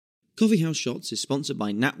Coffee House Shots is sponsored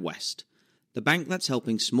by NatWest, the bank that's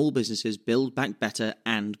helping small businesses build back better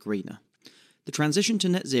and greener. The transition to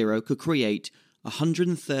net zero could create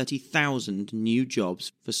 130,000 new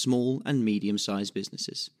jobs for small and medium-sized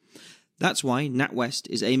businesses. That's why NatWest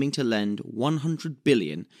is aiming to lend $100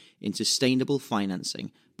 billion in sustainable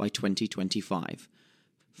financing by 2025.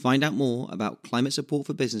 Find out more about climate support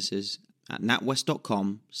for businesses at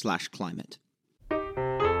natwest.com/climate.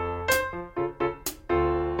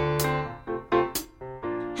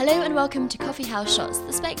 Hello and welcome to Coffee House Shots,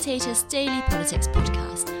 the Spectator's daily politics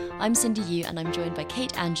podcast. I'm Cindy Yu and I'm joined by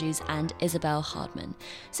Kate Andrews and Isabel Hardman.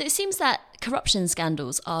 So it seems that corruption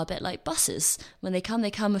scandals are a bit like buses. When they come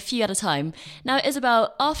a few at a time. Now,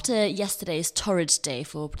 Isabel, after yesterday's torrid day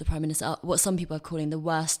for the Prime Minister, what some people are calling the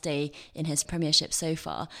worst day in his premiership so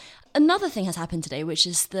far, another thing has happened today, which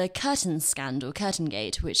is the Curtin scandal, Curtin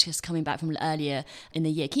Gate, which is coming back from earlier in the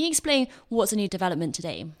year. Can you explain what's a new development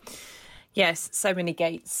today? Yes, so many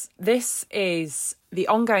gates. This is the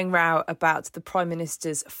ongoing row about the Prime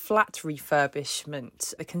Minister's flat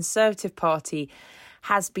refurbishment. The Conservative Party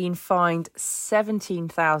has been fined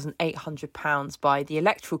 £17,800 by the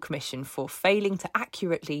Electoral Commission for failing to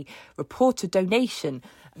accurately report a donation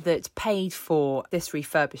that paid for this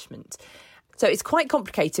refurbishment. So it's quite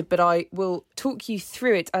complicated, but I will talk you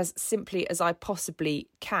through it as simply as I possibly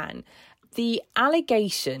can. The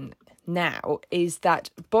allegation now is that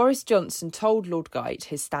Boris Johnson told Lord Geidt,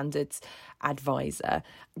 his standards advisor,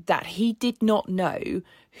 that he did not know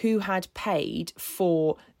who had paid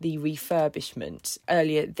for the refurbishment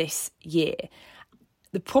earlier this year.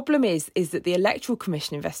 The problem is that the Electoral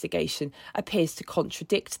Commission investigation appears to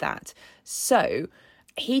contradict that. So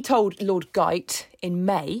he told Lord Geidt in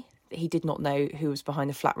May that he did not know who was behind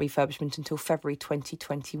the flat refurbishment until February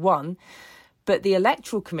 2021. But the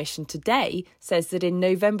Electoral Commission today says that in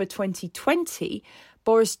November 2020,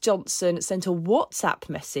 Boris Johnson sent a WhatsApp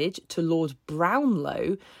message to Lord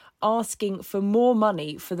Brownlow asking for more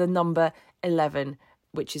money for the number 11,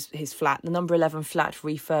 which is his flat, the number 11 flat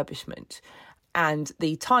refurbishment. And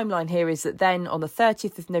the timeline here is that then on the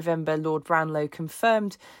 30th of November, Lord Brownlow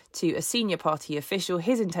confirmed to a senior party official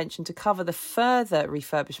his intention to cover the further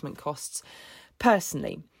refurbishment costs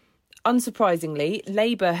personally. Unsurprisingly,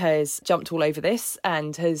 Labour has jumped all over this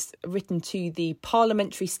and has written to the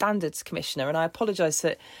Parliamentary Standards Commissioner, and I apologise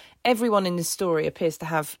that everyone in this story appears to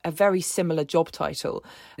have a very similar job title.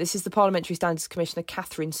 This is the Parliamentary Standards Commissioner,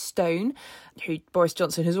 Catherine Stone, who Boris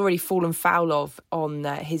Johnson has already fallen foul of on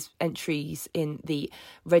his entries in the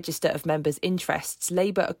Register of Members' Interests.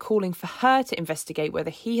 Labour are calling for her to investigate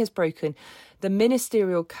whether he has broken the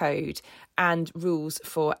ministerial code and rules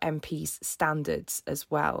for MPs' standards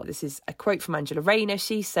as well. This is a quote from Angela Rayner.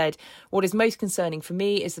 She said, "What is most concerning for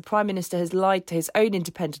me is the Prime Minister has lied to his own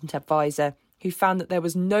independent advisor, who found that there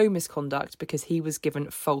was no misconduct because he was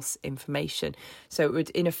given false information." So it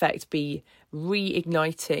would, in effect, be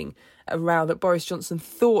reigniting a row that Boris Johnson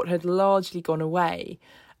thought had largely gone away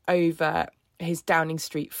over his Downing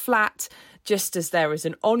Street flat, just as there is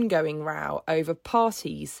an ongoing row over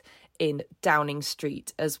parties in Downing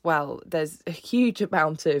Street as well. There's a huge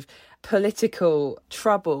amount of political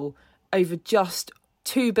trouble over just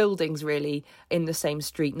two buildings, really, in the same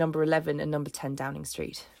street, number 11 and number 10 Downing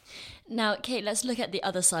Street. Now, Kate, let's look at the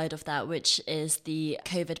other side of that, which is the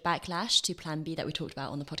COVID backlash to Plan B that we talked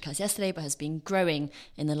about on the podcast yesterday, but has been growing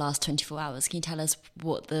in the last 24 hours. Can you tell us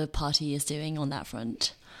what the party is doing on that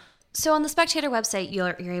front? So on the Spectator website,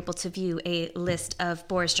 you're able to view a list of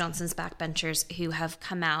Boris Johnson's backbenchers who have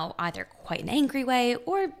come out either quite an angry way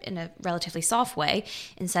or in a relatively soft way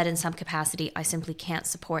and said in some capacity, I simply can't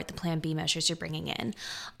support the Plan B measures you're bringing in.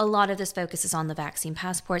 A lot of this focuses on the vaccine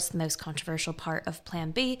passports, the most controversial part of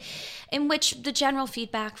Plan B, in which the general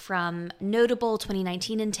feedback from notable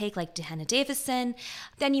 2019 intake like Dehenna Davison,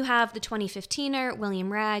 then you have the 2015er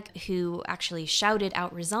William Ragg, who actually shouted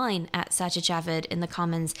out resign at Sajid Javid in the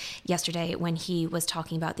Commons yesterday when he was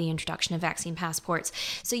talking about the introduction of vaccine passports.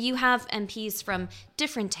 So you have MPs from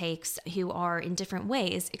different takes who are in different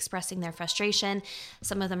ways expressing their frustration.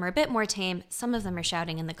 Some of them are a bit more tame, some of them are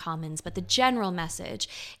shouting in the Commons, but the general message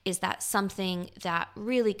is that something that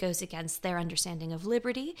really goes against their understanding of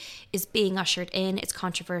liberty is being ushered in, it's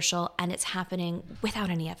controversial, and it's happening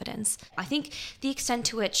without any evidence. I think the extent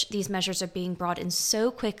to which these measures are being brought in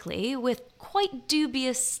so quickly with quite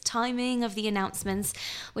dubious timing of the announcements,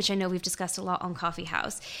 which I know we've discussed a lot on Coffee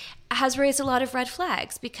House, has raised a lot of red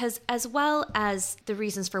flags, because as well as the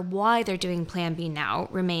reasons for why they're doing Plan B now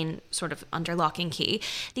remain sort of under lock and key,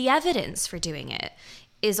 the evidence for doing it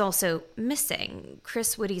is also missing.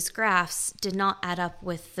 Chris Woody's graphs did not add up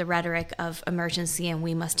with the rhetoric of emergency and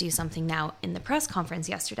we must do something now in the press conference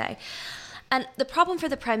yesterday. And the problem for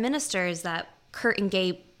the Prime Minister is that Curtain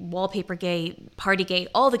Gate, Wallpaper Gate, Party Gate,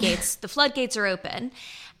 all the gates, the floodgates are open.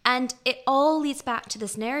 And it all leads back to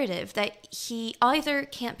this narrative that he either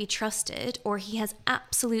can't be trusted or he has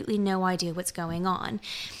absolutely no idea what's going on.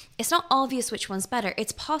 It's not obvious which one's better.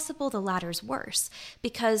 It's possible the latter's worse,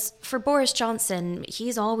 because for Boris Johnson,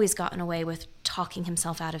 he's always gotten away with talking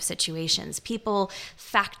himself out of situations. People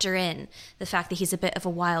factor in the fact that he's a bit of a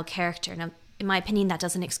wild character. Now, in my opinion, that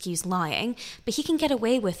doesn't excuse lying, but he can get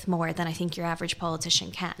away with more than I think your average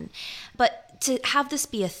politician can. But to have this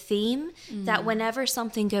be a theme, that whenever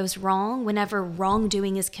something goes wrong, whenever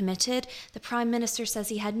wrongdoing is committed, the Prime Minister says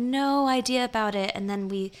he had no idea about it, and then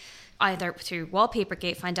we either through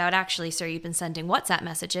Wallpapergate find out, actually, sir, you've been sending WhatsApp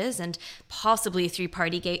messages, and possibly through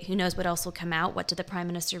Partygate, who knows what else will come out, what did the Prime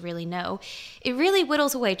Minister really know? It really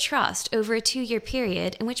whittles away trust over a 2-year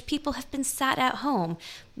period in which people have been sat at home,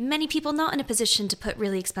 many people not in a position to put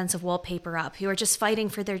really expensive wallpaper up, who are just fighting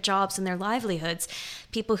for their jobs and their livelihoods,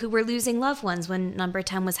 people who were losing loved ones when Number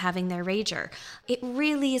 10 was having their rager. It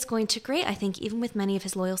really is going to grate, I think, even with many of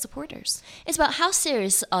his loyal supporters. It's about how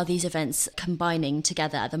serious are these events combining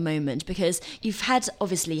together at the moment? Because you've had,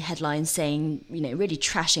 obviously, headlines saying, really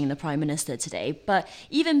trashing the Prime Minister today, but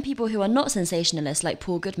even people who are not sensationalists, like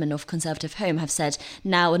Paul Goodman of Conservative Home, have said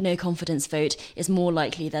now a no-confidence vote is more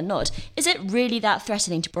likely than not. Is it really that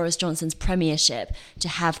threatening to Boris Johnson's premiership to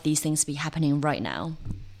have these things be happening right now?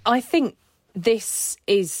 I think this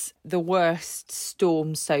is the worst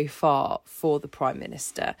storm so far for the Prime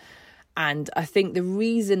Minister. And I think the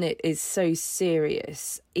reason it is so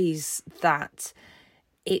serious is that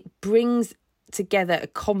it brings together a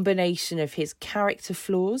combination of his character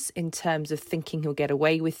flaws in terms of thinking he'll get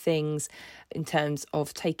away with things, in terms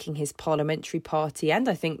of taking his parliamentary party and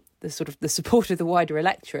I think the support of the wider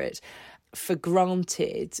electorate for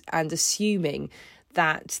granted, and assuming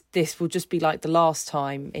that this will just be like the last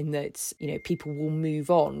time, in that, people will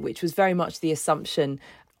move on, which was very much the assumption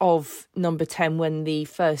of Number 10 when the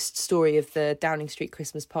first story of the Downing Street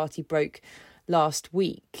Christmas party broke last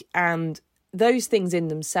week. And those things in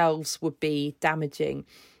themselves would be damaging.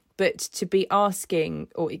 But to be asking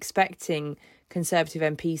or expecting Conservative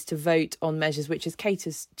MPs to vote on measures which, as Kate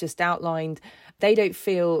has just outlined, they don't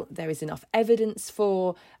feel there is enough evidence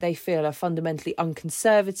for, they feel are fundamentally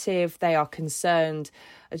unconservative, they are concerned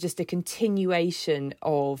just a continuation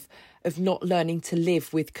of not learning to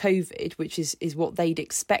live with COVID, which is what they'd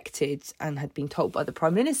expected and had been told by the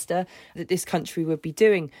Prime Minister that this country would be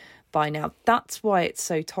doing by now. That's why it's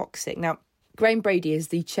so toxic. Now, Graham Brady is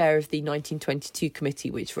the chair of the 1922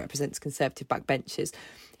 committee, which represents Conservative backbenchers.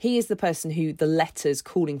 He is the person who the letters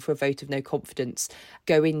calling for a vote of no confidence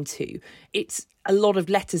go into. It's a lot of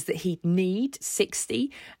letters that he'd need,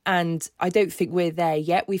 60, and I don't think we're there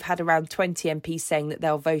yet. We've had around 20 MPs saying that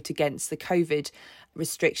they'll vote against the COVID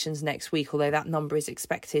restrictions next week, although that number is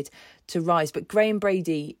expected to rise. But Graham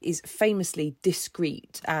Brady is famously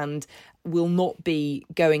discreet and will not be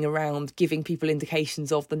going around giving people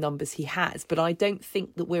indications of the numbers he has. But I don't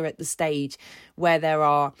think that we're at the stage where there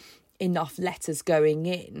are enough letters going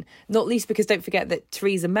in, not least because don't forget that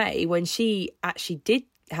Theresa May, when she actually did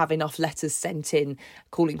have enough letters sent in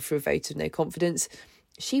calling for a vote of no confidence,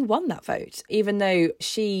 she won that vote, even though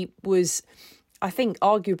she was, I think,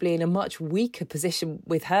 arguably in a much weaker position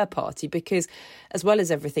with her party, because as well as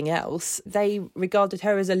everything else, they regarded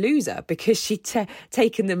her as a loser because she'd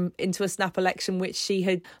taken them into a snap election which she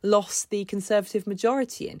had lost the Conservative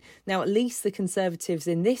majority in. Now, at least the Conservatives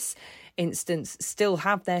in this instance still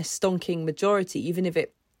have their stonking majority, even if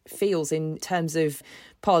it feels in terms of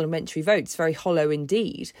parliamentary votes very hollow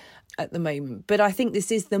indeed at the moment. But I think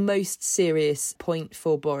this is the most serious point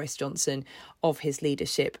for Boris Johnson of his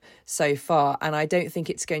leadership so far, and I don't think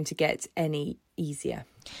it's going to get any easier.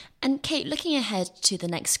 And Kate, looking ahead to the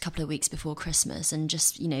next couple of weeks before Christmas and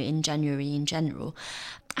just, in January in general,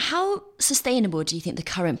 how sustainable do you think the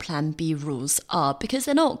current Plan B rules are? Because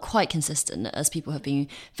they're not quite consistent, as people have been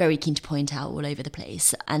very keen to point out all over the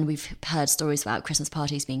place. And we've heard stories about Christmas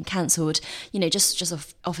parties being cancelled, just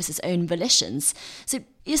of officers' own volitions. So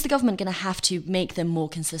is the government going to have to make them more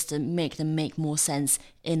consistent, make them make more sense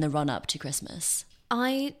in the run-up to Christmas?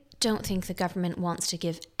 I don't think the government wants to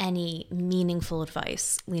give any meaningful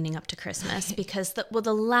advice leading up to Christmas because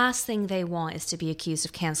the last thing they want is to be accused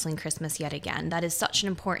of cancelling Christmas yet again. That is such an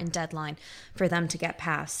important deadline for them to get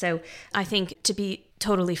past. So I think to be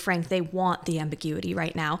totally frank, they want the ambiguity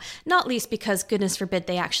right now, not least because, goodness forbid,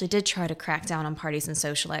 they actually did try to crack down on parties and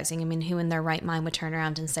socializing. I mean, who in their right mind would turn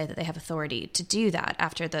around and say that they have authority to do that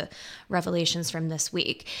after the revelations from this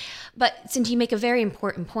week? But since you make a very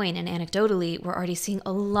important point, and anecdotally, we're already seeing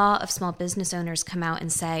a lot of small business owners come out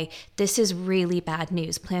and say, this is really bad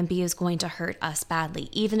news. Plan B is going to hurt us badly,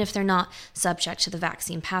 even if they're not subject to the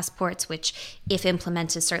vaccine passports, which, if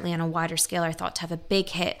implemented, certainly on a wider scale, are thought to have a big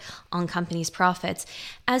hit on companies' profits.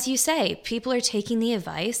 As you say, people are taking the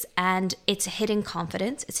advice and it's hitting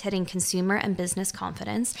confidence, it's hitting consumer and business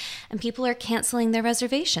confidence, and people are canceling their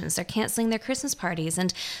reservations, they're canceling their Christmas parties,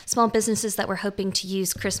 and small businesses that were hoping to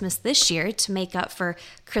use Christmas this year to make up for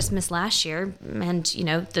Christmas last year, and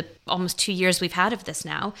the almost 2 years we've had of this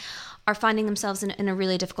now, are finding themselves in a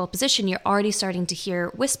really difficult position. You're already starting to hear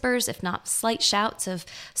whispers, if not slight shouts of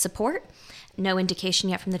support. No indication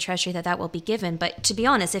yet from the Treasury that will be given. But to be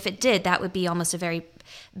honest, if it did, that would be almost a very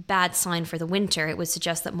bad sign for the winter. It would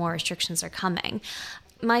suggest that more restrictions are coming.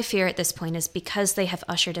 My fear at this point is because they have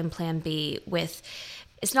ushered in Plan B with...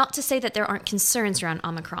 It's not to say that there aren't concerns around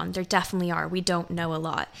Omicron. There definitely are. We don't know a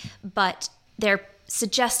lot. But they're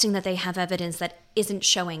suggesting that they have evidence that isn't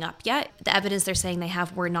showing up yet. The evidence they're saying they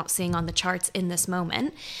have, we're not seeing on the charts in this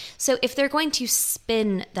moment. So if they're going to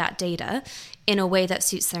spin that data in a way that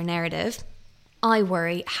suits their narrative, I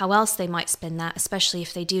worry how else they might spin that, especially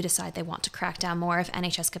if they do decide they want to crack down more, if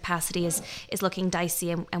NHS capacity is looking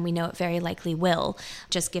dicey, and we know it very likely will,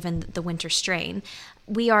 just given the winter strain.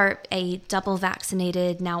 We are a double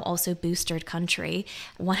vaccinated, now also boosted country,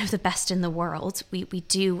 one of the best in the world. We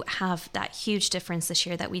do have that huge difference this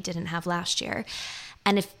year that we didn't have last year.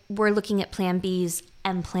 And if we're looking at Plan Bs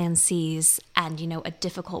and Plan Cs and, a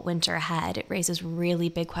difficult winter ahead, it raises really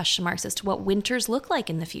big question marks as to what winters look like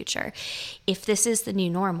in the future. If this is the new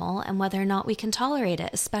normal and whether or not we can tolerate it,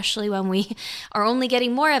 especially when we are only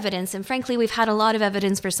getting more evidence. And frankly, we've had a lot of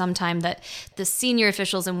evidence for some time that the senior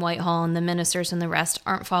officials in Whitehall and the ministers and the rest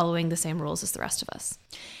aren't following the same rules as the rest of us.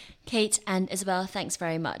 Kate and Isabel, thanks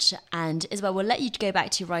very much. And Isabel, we'll let you go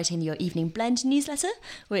back to writing your Evening Blend newsletter,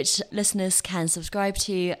 which listeners can subscribe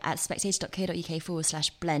to at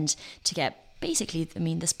spectator.co.uk/blend to get basically,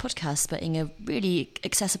 this podcast, but in a really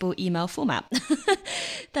accessible email format.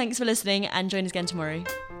 Thanks for listening and join us again tomorrow.